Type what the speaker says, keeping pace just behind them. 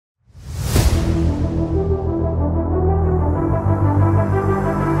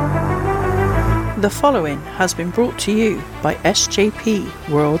The following has been brought to you by SJP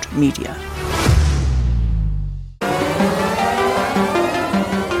World Media.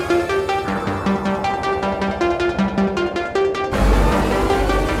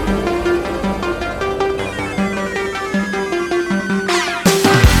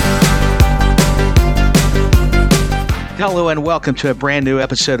 Hello and welcome to a brand new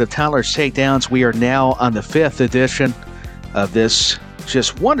episode of TYLERS Takedowns. We are now on the 5th edition of this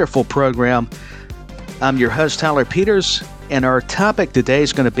just wonderful program. I'm your host, Tyler Peters, and our topic today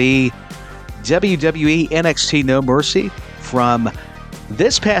is going to be WWE NXT No Mercy from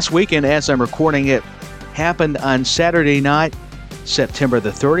this past weekend. As I'm recording it, happened on Saturday night, September the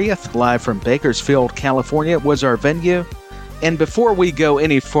 30th, live from Bakersfield, California was our venue. And before we go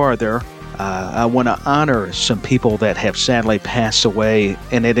any farther, I want to honor some people that have sadly passed away,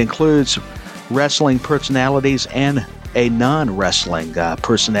 and it includes wrestling personalities and a non-wrestling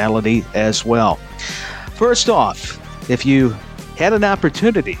personality as well. First off, if you had an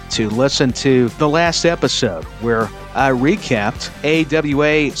opportunity to listen to the last episode where I recapped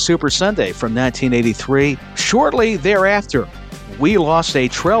AWA Super Sunday from 1983, shortly thereafter, we lost a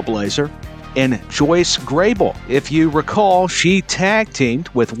trailblazer in Joyce Grable. If you recall, she tag teamed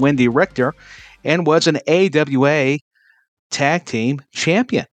with Wendy Richter and was an AWA tag team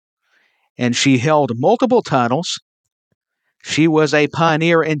champion. And she held multiple titles. She was a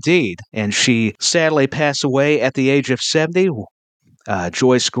pioneer indeed, and she sadly passed away at the age of 70.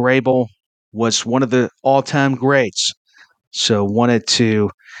 Joyce Grable was one of the all-time greats. So wanted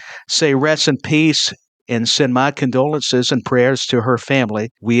to say rest in peace and send my condolences and prayers to her family.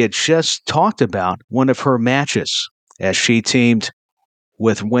 We had just talked about one of her matches as she teamed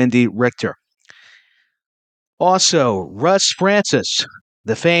with Wendy Richter. Also, Russ Francis,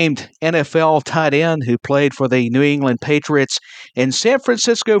 the famed NFL tight end who played for the New England Patriots and San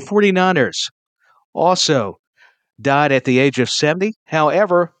Francisco 49ers, also died at the age of 70.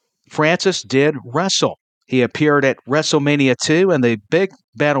 However, Francis did wrestle. He appeared at WrestleMania 2 in the big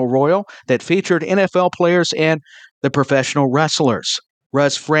battle royal that featured NFL players and the professional wrestlers.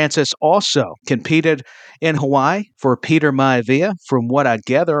 Russ Francis also competed in Hawaii for Peter Maivia, from what I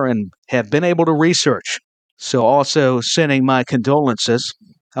gather and have been able to research. So also sending my condolences.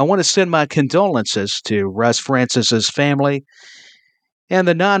 I want to send my condolences to Russ Francis's family. And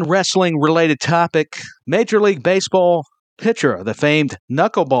the non-wrestling related topic, Major League Baseball pitcher, the famed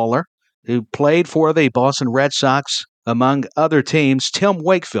knuckleballer, who played for the Boston Red Sox, among other teams, Tim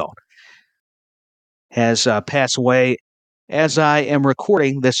Wakefield, has passed away. As I am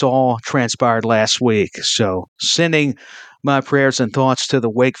recording, this all transpired last week. So sending my prayers and thoughts to the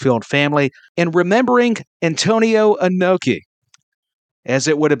Wakefield family, and remembering Antonio Inoki, as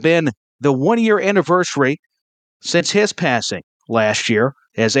it would have been the one-year anniversary since his passing last year,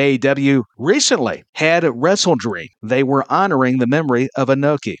 as AEW recently had a Wrestle Dream. They were honoring the memory of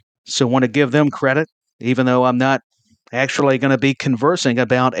Inoki. So want to give them credit, even though I'm not actually going to be conversing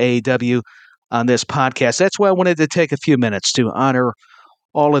about AEW on this podcast. That's why I wanted to take a few minutes to honor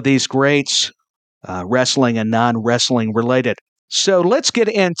all of these greats, wrestling and non-wrestling related. So let's get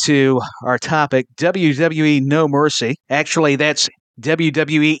into our topic, WWE No Mercy. Actually, that's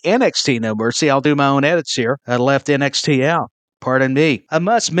WWE NXT No Mercy. I'll do my own edits here. I left NXT out. Pardon me. I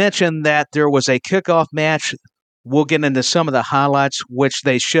must mention that there was a kickoff match. We'll get into some of the highlights, which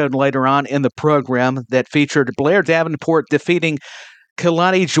they showed later on in the program, that featured Blair Davenport defeating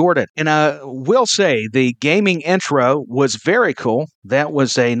Kalani Jordan. And I will say the gaming intro was very cool. That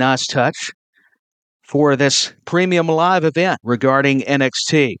was a nice touch for this premium live event regarding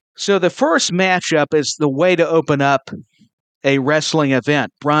NXT. So the first matchup is the way to open up a wrestling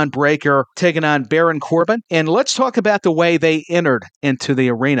event. Bron Breakker taking on Baron Corbin. And let's talk about the way they entered into the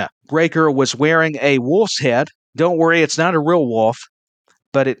arena. Breakker was wearing a wolf's head. Don't worry, it's not a real wolf,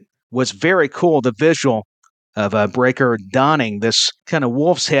 but it was very cool, the visual of Breakker donning this kind of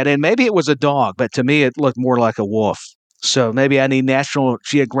wolf's head. And maybe it was a dog, but to me it looked more like a wolf. So maybe I need National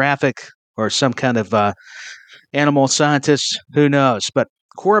Geographic or some kind of animal scientist, who knows. But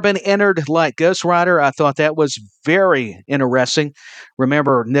Corbin entered like Ghost Rider. I thought that was very interesting.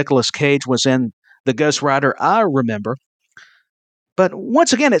 Remember, Nicolas Cage was in the Ghost Rider I remember. But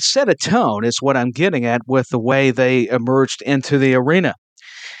once again, it set a tone, is what I'm getting at, with the way they emerged into the arena.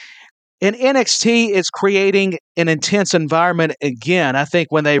 And NXT is creating an intense environment again. I think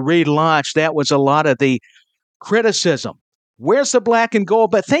when they relaunched, that was a lot of the criticism. Where's the black and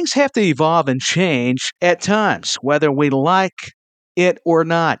gold? But things have to evolve and change at times, whether we like it or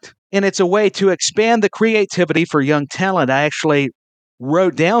not. And it's a way to expand the creativity for young talent. I actually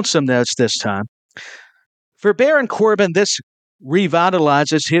wrote down some notes this time. For Baron Corbin, this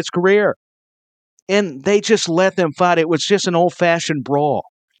revitalizes his career. and they just let them fight. It was just an old-fashioned brawl.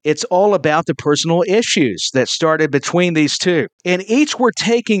 It's all about the personal issues that started between these two. And each were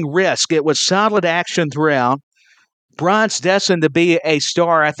taking risk. It was solid action throughout. Braun's destined to be a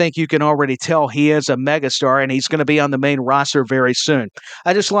star. I think you can already tell he is a megastar, and he's going to be on the main roster very soon.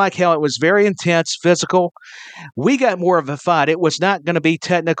 I just like how it was very intense, physical. We got more of a fight. It was not going to be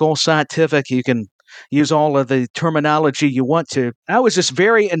technical, scientific. You can use all of the terminology you want to. I was just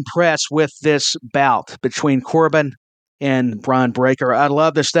very impressed with this bout between Corbin and Bron Breakker. I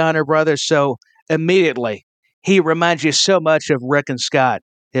love the Steiner brothers, so immediately he reminds you so much of Rick and Scott,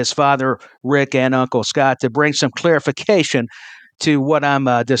 his father, Rick, and Uncle Scott, to bring some clarification to what I'm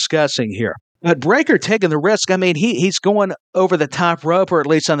discussing here. But Breakker taking the risk, I mean, he's going over the top rope, or at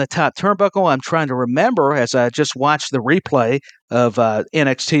least on the top turnbuckle. I'm trying to remember as I just watched the replay of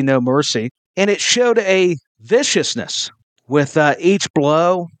NXT No Mercy, and it showed a viciousness with each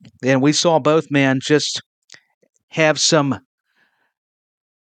blow, and we saw both men just have some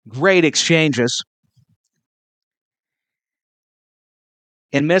great exchanges.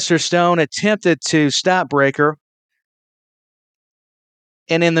 And Mr. Stone attempted to stop Breakker,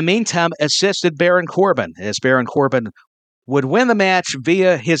 and in the meantime assisted Baron Corbin, as Baron Corbin would win the match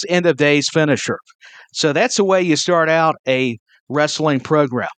via his end-of-days finisher. So that's the way you start out a wrestling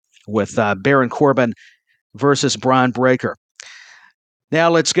program, with Baron Corbin versus Bron Breakker. Now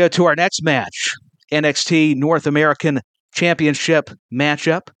let's go to our next match, NXT North American Championship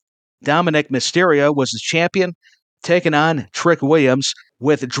matchup. Dominic Mysterio was the champion, taking on Trick Williams,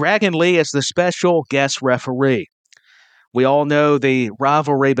 with Dragon Lee as the special guest referee. We all know the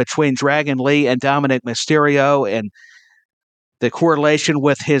rivalry between Dragon Lee and Dominic Mysterio, and the correlation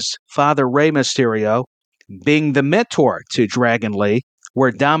with his father, Rey Mysterio, being the mentor to Dragon Lee,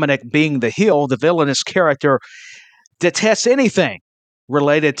 where Dominic, being the heel, the villainous character, detests anything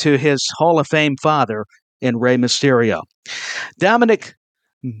related to his Hall of Fame father in Rey Mysterio. Dominic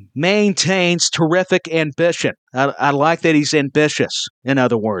maintains terrific ambition. I like that he's ambitious, in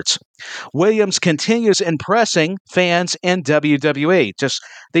other words. Williams continues impressing fans in WWE, just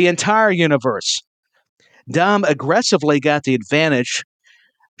the entire universe. Dom aggressively got the advantage.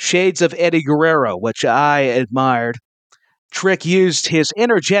 Shades of Eddie Guerrero, which I admired. Trick used his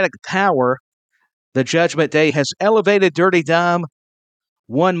energetic power. The Judgment Day has elevated Dirty Dom.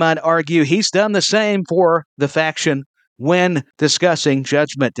 One might argue he's done the same for the faction when discussing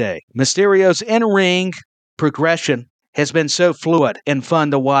Judgment Day. Mysterio's in-ring progression has been so fluid and fun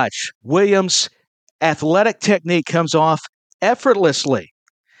to watch. Williams' athletic technique comes off effortlessly.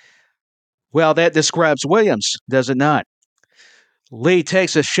 Well, that describes Williams, does it not? Lee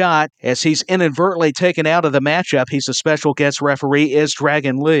takes a shot as he's inadvertently taken out of the matchup. He's a special guest referee, is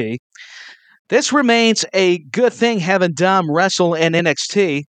Dragon Lee. This remains a good thing, having Dom wrestle in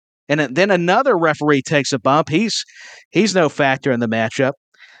NXT. And then another referee takes a bump. He's no factor in the matchup.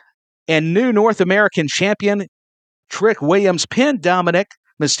 And new North American champion Trick Williams pinned Dominic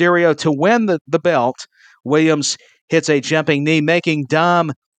Mysterio to win the belt. Williams hits a jumping knee, making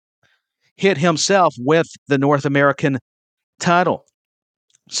Dom hit himself with the North American title.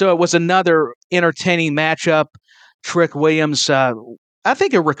 So it was another entertaining matchup. Trick Williams, I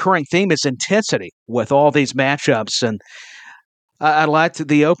think a recurring theme is intensity with all these matchups. And I liked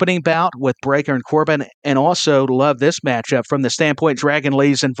the opening bout with Breakker and Corbin, and also love this matchup from the standpoint Dragon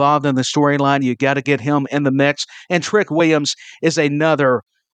Lee's involved in the storyline. You got to get him in the mix. And Trick Williams is another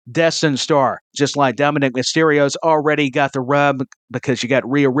destined star, just like Dominic Mysterio's already got the rub, because you got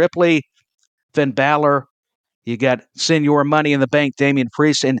Rhea Ripley, Finn Balor, you got Senior Money in the Bank, Damian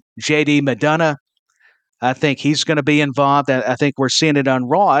Priest, and JD Madonna. I think he's going to be involved. I think we're seeing it on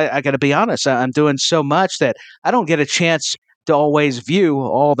Raw. I got to be honest, I'm doing so much that I don't get a chance to always view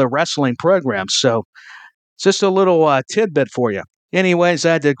all the wrestling programs. So it's just a little tidbit for you. Anyways,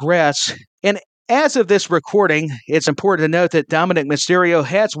 I digress. And as of this recording, it's important to note that Dominic Mysterio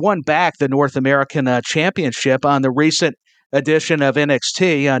has won back the North American Championship on the recent edition of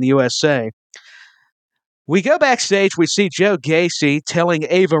NXT on USA. We go backstage, we see Joe Gacy telling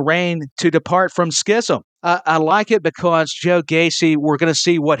Ava Raine to depart from Schism. I like it because Joe Gacy, we're going to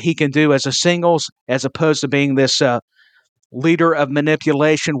see what he can do as a singles, as opposed to being this leader of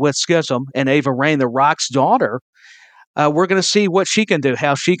manipulation with Schism. And Ava Raine, The Rock's daughter, we're going to see what she can do,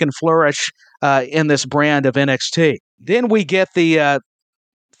 how she can flourish in this brand of NXT. Then we get the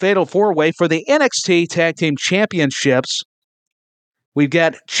Fatal 4-Way for the NXT Tag Team Championships. We've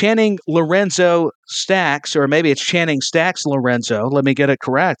got Channing Lorenzo Stacks, or maybe it's Channing Stacks Lorenzo. Let me get it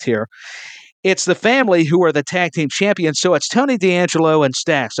correct here. It's the family who are the tag team champions, so it's Tony D'Angelo and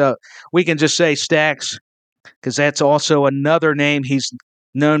Stacks. We can just say Stacks, because that's also another name he's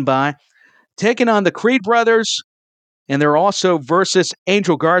known by. taking on the Creed brothers, and they're also versus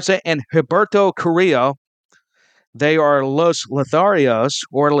Angel Garza and Gilberto Carrillo. They are Los Lotharios,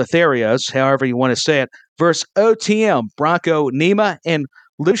 or Lotharios, however you want to say it, versus OTM, Bronco Nima, and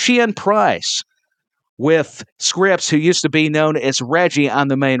Lucian Price, with Scripps, who used to be known as Reggie on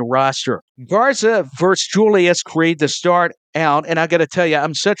the main roster. Garza versus Julius Creed to start out, and I got to tell you,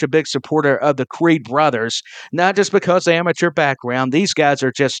 I'm such a big supporter of the Creed brothers, not just because of amateur background. These guys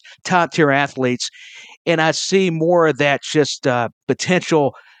are just top-tier athletes, and I see more of that just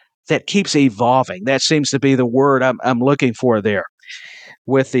potential that keeps evolving. That seems to be the word I'm looking for there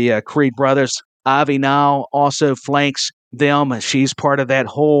with the Creed brothers. Avi now also flanks them. She's part of that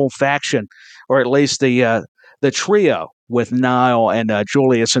whole faction, or at least the trio with Nile and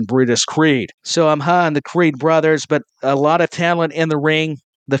Julius and Brutus Creed. So I'm high on the Creed brothers, but a lot of talent in the ring.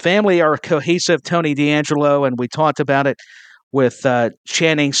 The family are cohesive. Tony D'Angelo, and we talked about it with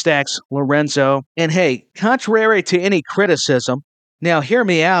Channing Stacks Lorenzo. And hey, contrary to any criticism, now hear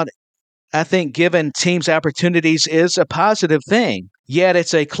me out, I think giving teams opportunities is a positive thing. Yet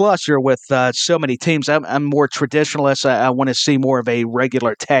it's a cluster with so many teams. I'm more traditionalist. I want to see more of a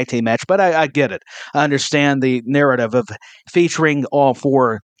regular tag team match, but I get it. I understand the narrative of featuring all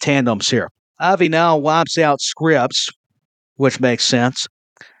four tandems here. Avi now wipes out Scripps, which makes sense,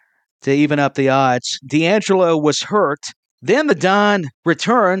 to even up the odds. D'Angelo was hurt. Then the Don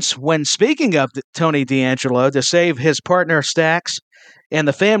returns when, speaking of Tony D'Angelo, to save his partner Stacks, and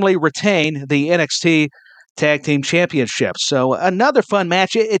the family retain the NXT Tag Team Championship. So another fun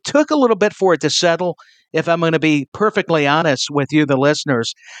match. It took a little bit for it to settle, if I'm going to be perfectly honest with you, the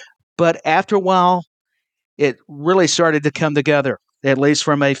listeners. But after a while, it really started to come together, at least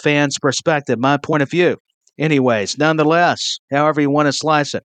from a fan's perspective, my point of view. Anyways, nonetheless, however you want to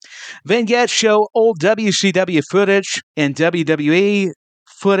slice it. Vignettes show old WCW footage and WWE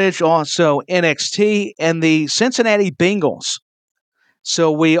footage, also NXT and the Cincinnati Bengals.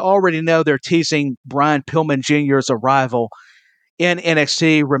 So we already know they're teasing Brian Pillman Jr.'s arrival in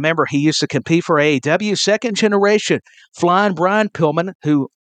NXT. Remember, he used to compete for AEW, second generation. Flying Brian Pillman, who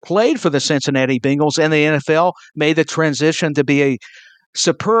played for the Cincinnati Bengals and the NFL, made the transition to be a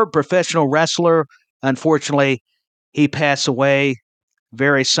superb professional wrestler. Unfortunately, he passed away.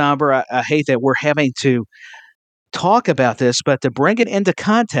 Very somber. I hate that we're having to talk about this, but to bring it into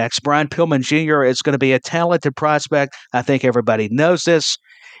context, Brian Pillman Jr. is going to be a talented prospect. I think everybody knows this,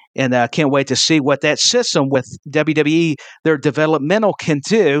 and I can't wait to see what that system with WWE, their developmental, can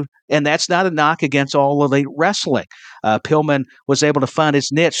do. And that's not a knock against all elite wrestling. Pillman was able to find his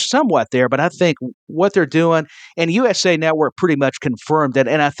niche somewhat there, but I think what they're doing, and USA Network pretty much confirmed it,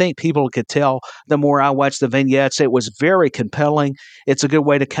 and I think people could tell the more I watched the vignettes, it was very compelling. It's a good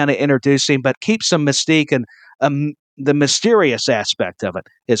way to kind of introduce him, but keep some mystique and the mysterious aspect of it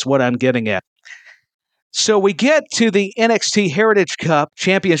is what I'm getting at. So we get to the NXT Heritage Cup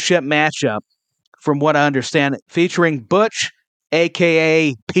Championship matchup, from what I understand, featuring Butch,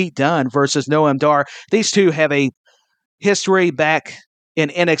 a.k.a. Pete Dunne, versus Noam Dar. These two have a history back in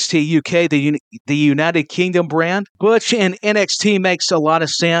NXT UK, the United Kingdom brand. Butch in NXT makes a lot of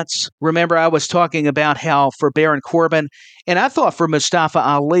sense. Remember, I was talking about how for Baron Corbin, and I thought for Mustafa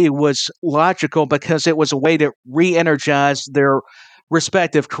Ali was logical because it was a way to re-energize their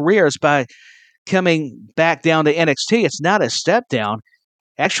respective careers by coming back down to NXT. It's not a step down.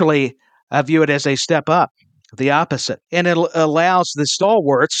 Actually, I view it as a step up, the opposite. And it allows the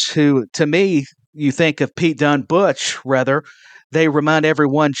stalwarts who, to me, you think of Pete Dunne, Butch, rather, they remind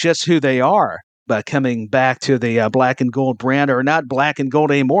everyone just who they are by coming back to the black and gold brand, or not black and gold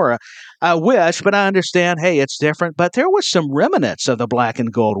anymore. I wish, but I understand, hey, it's different. But there was some remnants of the black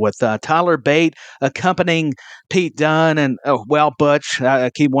and gold with Tyler Bate accompanying Pete Dunne and, Butch. I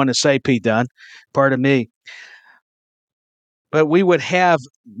keep wanting to say Pete Dunne. Pardon me. But we would have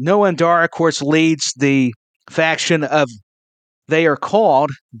Noam Dar, of course, leads the faction of, they are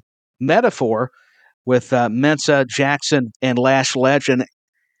called Metaphor, with Mensa, Jackson, and Lash Legend.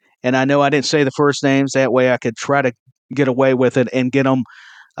 And I know I didn't say the first names. That way I could try to get away with it and get them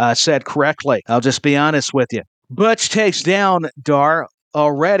said correctly. I'll just be honest with you. Butch takes down Dar,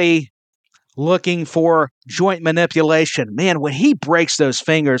 already looking for joint manipulation. Man, when he breaks those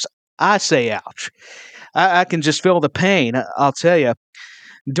fingers, I say ouch. I can just feel the pain, I'll tell you.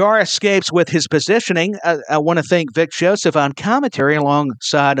 Dar escapes with his positioning. I want to thank Vic Joseph on commentary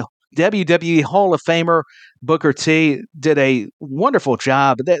alongside WWE Hall of Famer Booker T. Did a wonderful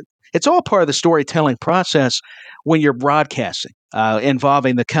job. It's all part of the storytelling process when you're broadcasting,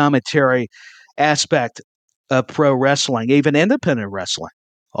 involving the commentary aspect of pro wrestling, even independent wrestling.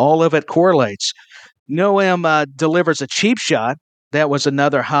 All of it correlates. Noam delivers a cheap shot That was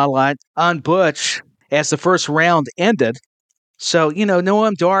another highlight on Butch as the first round ended. So,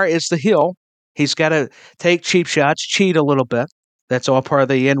 Noam Dar is the heel. He's got to take cheap shots, cheat a little bit. That's all part of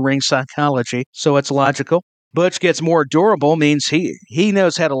the in-ring psychology, so it's logical. Butch gets more durable, means he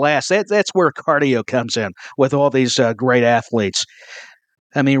knows how to last. That's where cardio comes in with all these great athletes.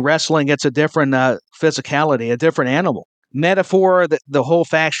 I mean, wrestling, it's a different physicality, a different animal. Metaphor, the whole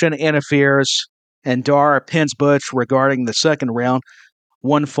faction interferes, and Dar pins Butch regarding the second round.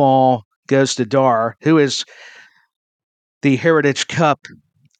 One fall goes to Dar, who is the Heritage Cup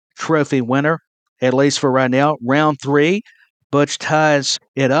trophy winner, at least for right now. Round 3, Butch ties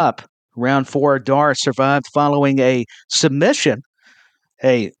it up. Round 4, Dar survived following a submission.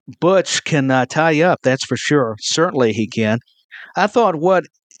 Hey, Butch can tie you up, that's for sure. Certainly he can. I thought, what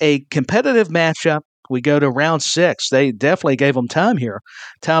a competitive matchup. We go to round 6. They definitely gave him time here.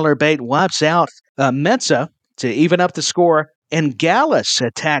 Tyler Bate wipes out Mensa to even up the score, and Gallus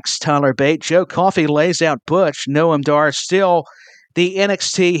attacks Tyler Bate. Joe Coffey lays out Butch. Noam Dar still the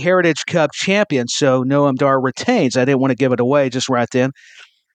NXT Heritage Cup champion, so Noam Dar retains. I didn't want to give it away just right then.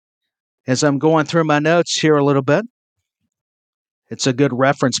 As I'm going through my notes here a little bit, it's a good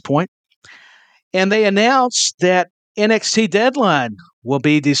reference point. And they announced that NXT deadline will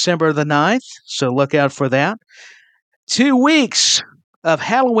be December the 9th, so look out for that. 2 weeks of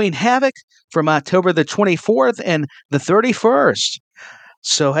Halloween Havoc from October the 24th and the 31st.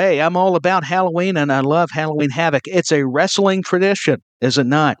 So, hey, I'm all about Halloween, and I love Halloween Havoc. It's a wrestling tradition, is it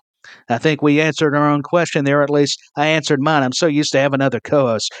not? I think we answered our own question there. At least I answered mine. I'm so used to having other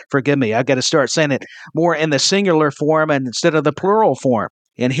co-hosts. Forgive me. I've got to start saying it more in the singular form and instead of the plural form.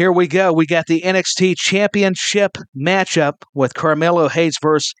 And here we go. We got the NXT Championship matchup with Carmelo Hayes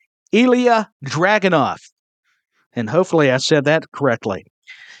versus Ilya Dragunov. And hopefully I said that correctly.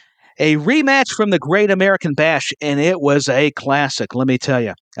 A rematch from the Great American Bash, and it was a classic, let me tell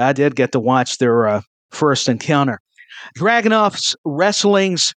you. I did get to watch their first encounter. Dragunov's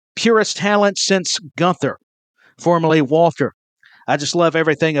wrestling's purest talent since Gunther, formerly Walter. I just love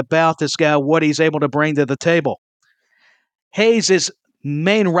everything about this guy, what he's able to bring to the table. Hayes is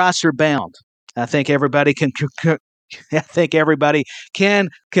main roster bound. I think everybody can concur,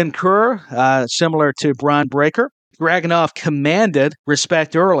 similar to Braun Breaker. Dragunov commanded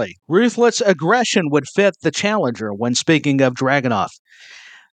respect early. Ruthless aggression would fit the challenger when speaking of Dragunov.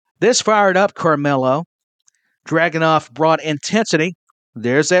 This fired up Carmelo. Dragunov brought intensity,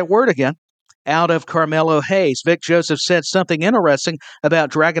 there's that word again, out of Carmelo Hayes. Vic Joseph said something interesting about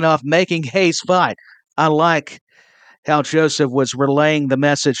Dragunov making Hayes fight. I like how Joseph was relaying the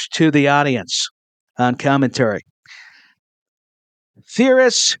message to the audience on commentary.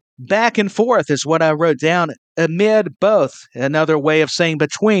 Theorists back and forth is what I wrote down amid both, another way of saying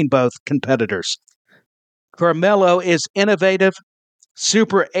between both competitors. Carmelo is innovative,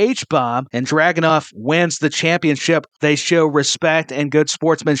 super H-bomb, and Dragunov wins the championship. They show respect and good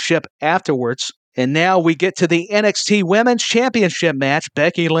sportsmanship afterwards. And now we get to the NXT Women's Championship match,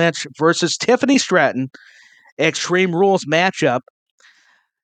 Becky Lynch versus Tiffany Stratton, Extreme Rules matchup.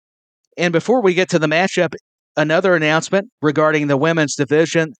 And before we get to the matchup, another announcement regarding the women's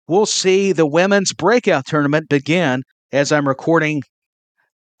division. We'll see the women's breakout tournament begin as I'm recording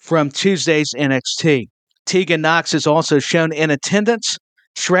from Tuesday's NXT. Tegan Nox is also shown in attendance.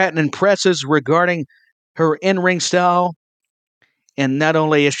 Stratton impresses regarding her in-ring style. And not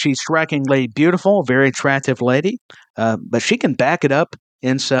only is she strikingly beautiful, very attractive lady, but she can back it up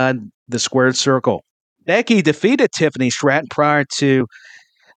inside the squared circle. Becky defeated Tiffany Stratton prior to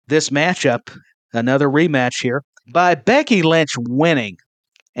this matchup, another rematch here, by Becky Lynch winning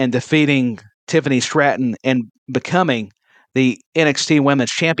and defeating Tiffany Stratton and becoming the NXT Women's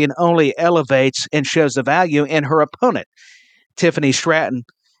Champion only elevates and shows the value in her opponent, Tiffany Stratton.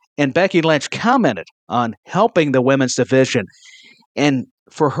 And Becky Lynch commented on helping the women's division. And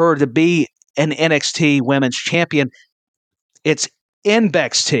for her to be an NXT Women's Champion, it's in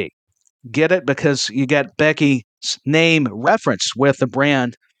NXT. Get it? Because you got Becky's name referenced with the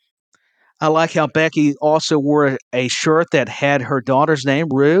brand. I like how Becky also wore a shirt that had her daughter's name,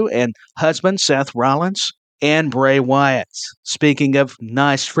 Rue, and husband, Seth Rollins, and Bray Wyatt. Speaking of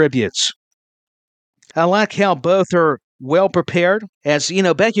nice tributes. I like how both are well prepared. As you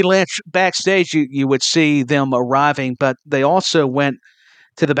know, Becky Lynch backstage, you would see them arriving, but they also went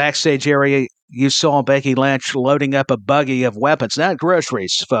to the backstage area. You saw Becky Lynch loading up a buggy of weapons, not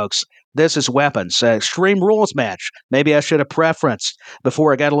groceries, folks. This is weapons. Extreme Rules match. Maybe I should have preferenced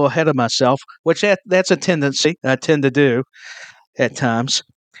before I got a little ahead of myself, which that's a tendency I tend to do at times.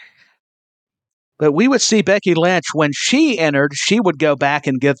 But we would see Becky Lynch, when she entered, she would go back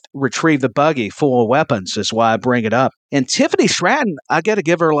and retrieve the buggy full of weapons, is why I bring it up. And Tiffany Stratton, I got to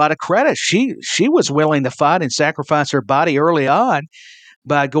give her a lot of credit. She was willing to fight and sacrifice her body early on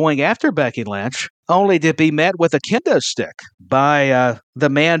by going after Becky Lynch, only to be met with a kendo stick by the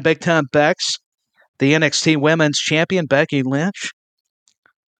man Big Time Bex, the NXT Women's Champion, Becky Lynch.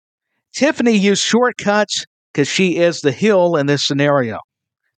 Tiffany used shortcuts because she is the heel in this scenario.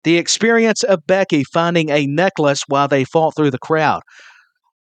 The experience of Becky finding a necklace while they fought through the crowd.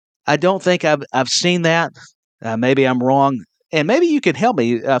 I don't think I've seen that. Maybe I'm wrong. And maybe you can help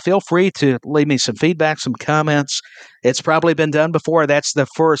me. Feel free to leave me some feedback, some comments. It's probably been done before. That's the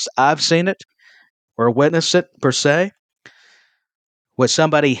first I've seen it or witnessed it, per se, with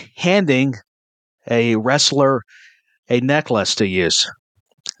somebody handing a wrestler a necklace to use.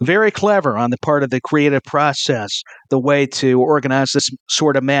 Very clever on the part of the creative process, the way to organize this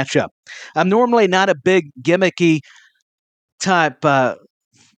sort of matchup. I'm normally not a big gimmicky type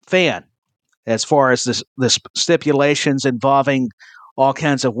fan as far as the stipulations involving all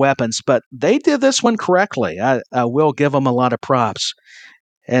kinds of weapons, but they did this one correctly. I will give them a lot of props,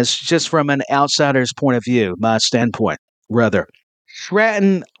 as just from an outsider's point of view, my standpoint, rather.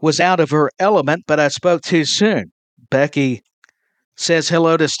 Stratton was out of her element, but I spoke too soon. Becky says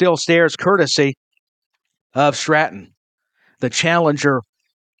hello to Steel Stairs, courtesy of Stratton, the challenger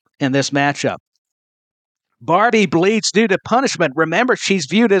in this matchup. Barbie bleeds due to punishment. Remember, she's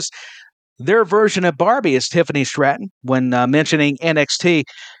viewed as their version of Barbie, as Tiffany Stratton. When mentioning NXT,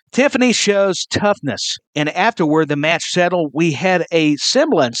 Tiffany shows toughness, and afterward the match settled. We had a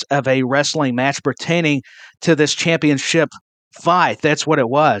semblance of a wrestling match pertaining to this championship fight. That's what it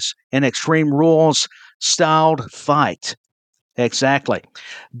was, an Extreme Rules styled fight. Exactly.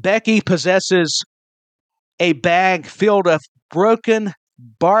 Becky possesses a bag filled with broken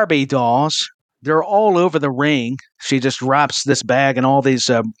Barbie dolls. They're all over the ring. She just drops this bag, and all these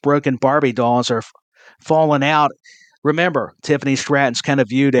broken Barbie dolls are falling out. Remember, Tiffany Stratton's kind of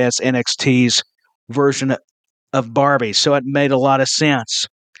viewed as NXT's version of Barbie, so it made a lot of sense.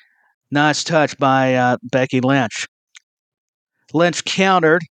 Nice touch by Becky Lynch. Lynch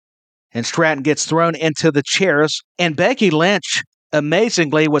countered, and Stratton gets thrown into the chairs, and Becky Lynch,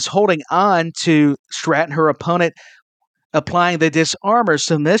 amazingly, was holding on to Stratton, her opponent, applying the disarmor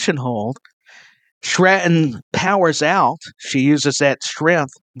submission hold. Stratton powers out. She uses that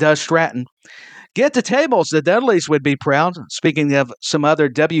strength, does Stratton. Get the tables. The Dudleys would be proud. Speaking of some other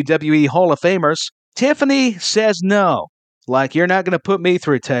WWE Hall of Famers, Tiffany says no. Like, you're not going to put me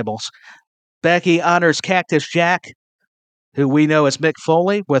through tables. Becky honors Cactus Jack, who we know as Mick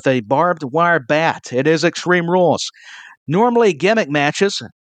Foley, with a barbed wire bat. It is Extreme Rules. Normally, gimmick matches,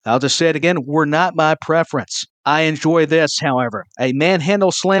 I'll just say it again, were not my preference. I enjoy this, however. A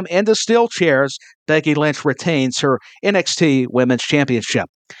manhandle slam into steel chairs. Becky Lynch retains her NXT Women's Championship.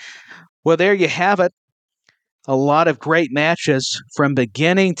 Well, there you have it. A lot of great matches from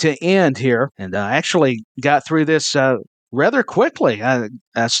beginning to end here. And I actually got through this rather quickly. I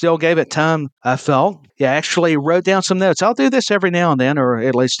still gave it time, I felt. Yeah, I actually wrote down some notes. I'll do this every now and then, or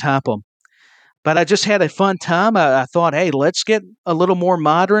at least type them. But I just had a fun time. I thought, hey, let's get a little more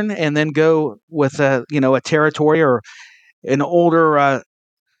modern and then go with a territory or an older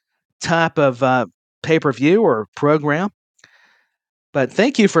type of pay-per-view or program. But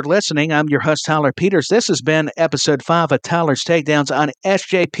thank you for listening. I'm your host, Tyler Peters. This has been episode 5 of Tyler's Takedowns on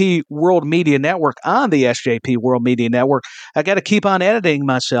SJP World Media Network, on the SJP World Media Network. I got to keep on editing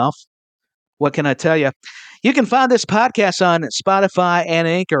myself. What can I tell you? You can find this podcast on Spotify and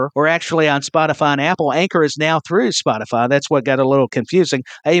Anchor, or actually on Spotify and Apple. Anchor is now through Spotify. That's what got a little confusing.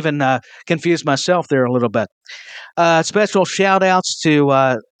 I even confused myself there a little bit. Special shout-outs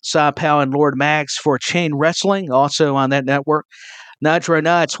to Cy Powell and Lord Mags for Chain Wrestling, also on that network. Nitro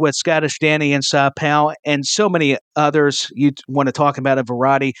Nuts with Scottish Danny and Cy Powell, and so many others. You want to talk about a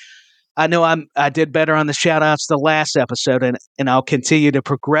variety. I know I did better on the shout-outs the last episode, and I'll continue to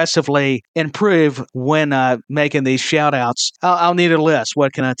progressively improve when making these shout-outs. I'll need a list.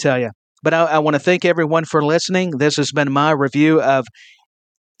 What can I tell you? But I want to thank everyone for listening. This has been my review of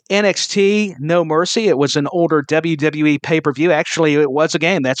NXT No Mercy. It was an older WWE pay-per-view. Actually, it was a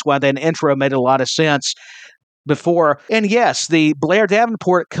game. That's why that intro made a lot of sense before. And yes, the Blair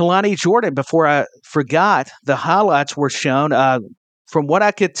Davenport, Kalani Jordan, before I forgot, the highlights were shown. From what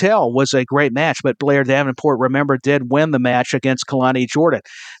I could tell, was a great match, but Blair Davenport, remember, did win the match against Kalani Jordan.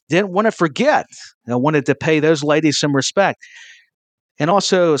 Didn't want to forget. I wanted to pay those ladies some respect. And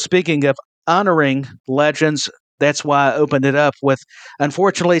also, speaking of honoring legends, that's why I opened it up with,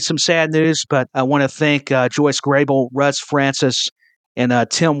 unfortunately, some sad news, but I want to thank Joyce Grable, Russ Francis, and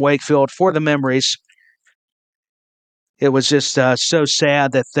Tim Wakefield for the memories. It was just so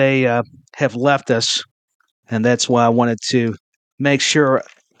sad that they have left us, and that's why I wanted to make sure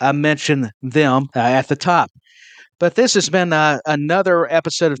I mention them at the top. But this has been another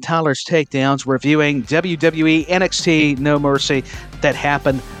episode of Tyler's Takedowns, reviewing WWE NXT No Mercy that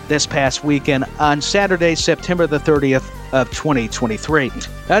happened this past weekend on Saturday, September the 30th of 2023.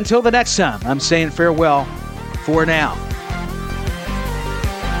 Until the next time, I'm saying farewell for now.